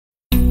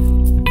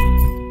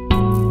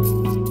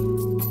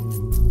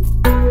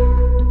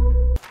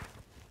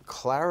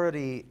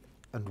clarity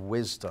and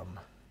wisdom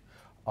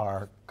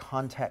are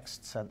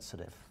context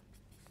sensitive.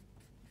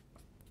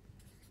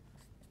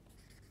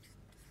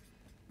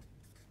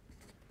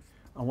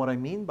 And what I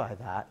mean by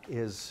that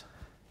is,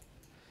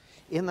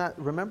 in that,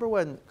 remember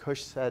when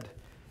Kush said,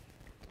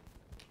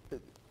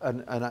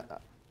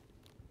 I'll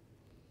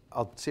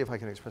see if I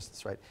can express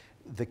this right.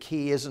 The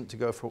key isn't to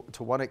go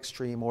to one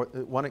extreme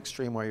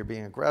where you're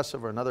being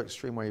aggressive or another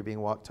extreme where you're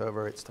being walked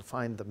over. It's to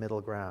find the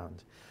middle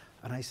ground.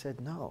 And I said,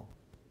 no,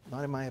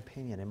 not in my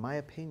opinion. In my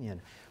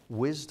opinion,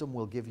 wisdom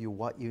will give you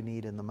what you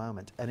need in the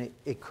moment. And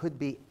it could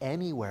be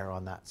anywhere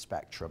on that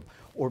spectrum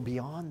or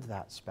beyond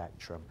that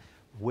spectrum.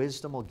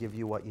 Wisdom will give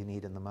you what you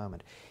need in the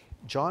moment.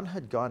 John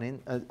had gone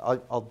in,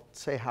 I'll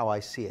say how I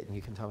see it, and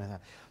you can tell me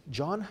that.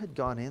 John had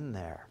gone in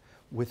there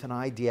with an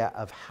idea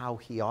of how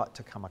he ought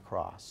to come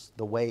across,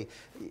 the way,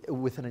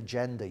 with an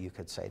agenda, you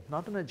could say.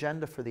 Not an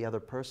agenda for the other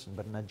person,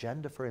 but an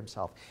agenda for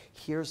himself.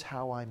 Here's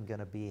how I'm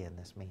going to be in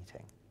this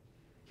meeting.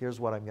 Here's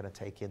what I'm going to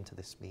take into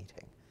this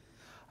meeting.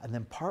 And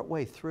then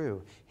partway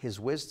through, his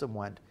wisdom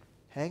went,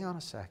 hang on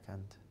a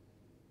second.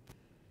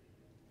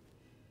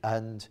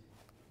 And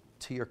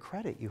to your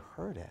credit, you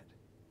heard it.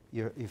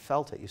 You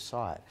felt it, you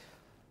saw it.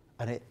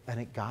 And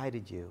it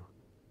guided you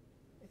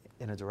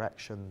in a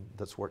direction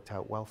that's worked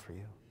out well for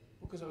you.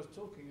 Well, because I was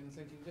talking and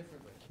thinking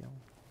differently. Yeah.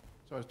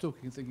 So I was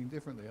talking and thinking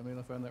differently. I mean,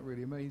 I found that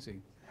really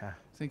amazing. Yeah.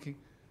 Thinking,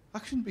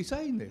 I shouldn't be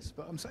saying this,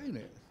 but I'm saying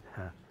it.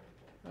 Yeah.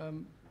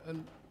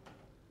 And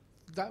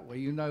that way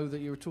you know that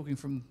you're talking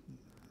from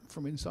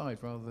inside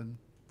rather than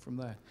from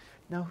there.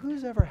 Now,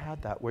 who's ever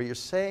had that, where you're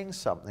saying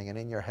something and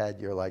in your head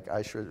you're like,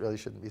 I really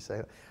shouldn't be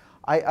saying it?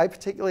 I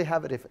particularly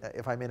have it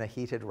if I'm in a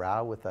heated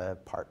row with a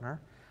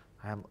partner.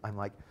 I'm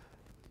like,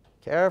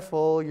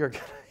 careful, you're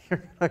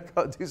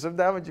gonna do some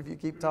damage if you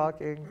keep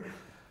talking.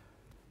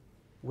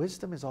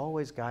 Wisdom is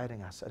always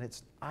guiding us, and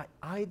it's,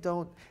 I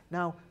don't,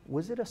 now,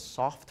 was it a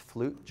soft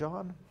flute,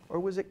 John, or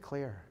was it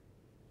clear?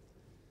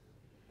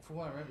 From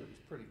what I remember, it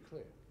was pretty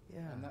clear.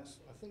 Yeah. And I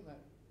think that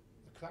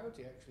the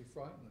clarity actually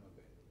frightened them a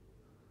bit,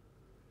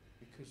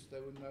 because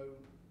there were no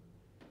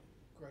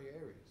grey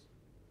areas.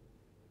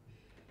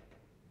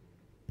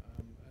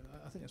 And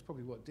I think that's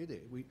probably what did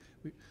it.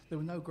 There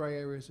were no grey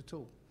areas at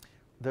all.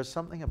 There's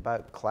something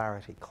about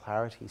clarity.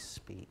 Clarity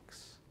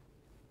speaks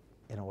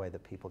in a way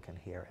that people can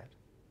hear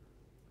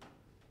it.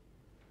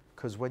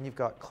 Because when you've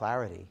got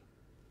clarity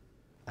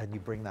and you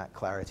bring that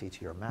clarity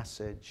to your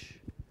message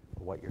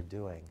or what you're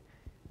doing,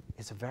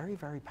 it's a very,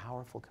 very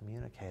powerful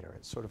communicator.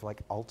 It's sort of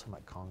like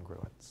ultimate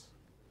congruence.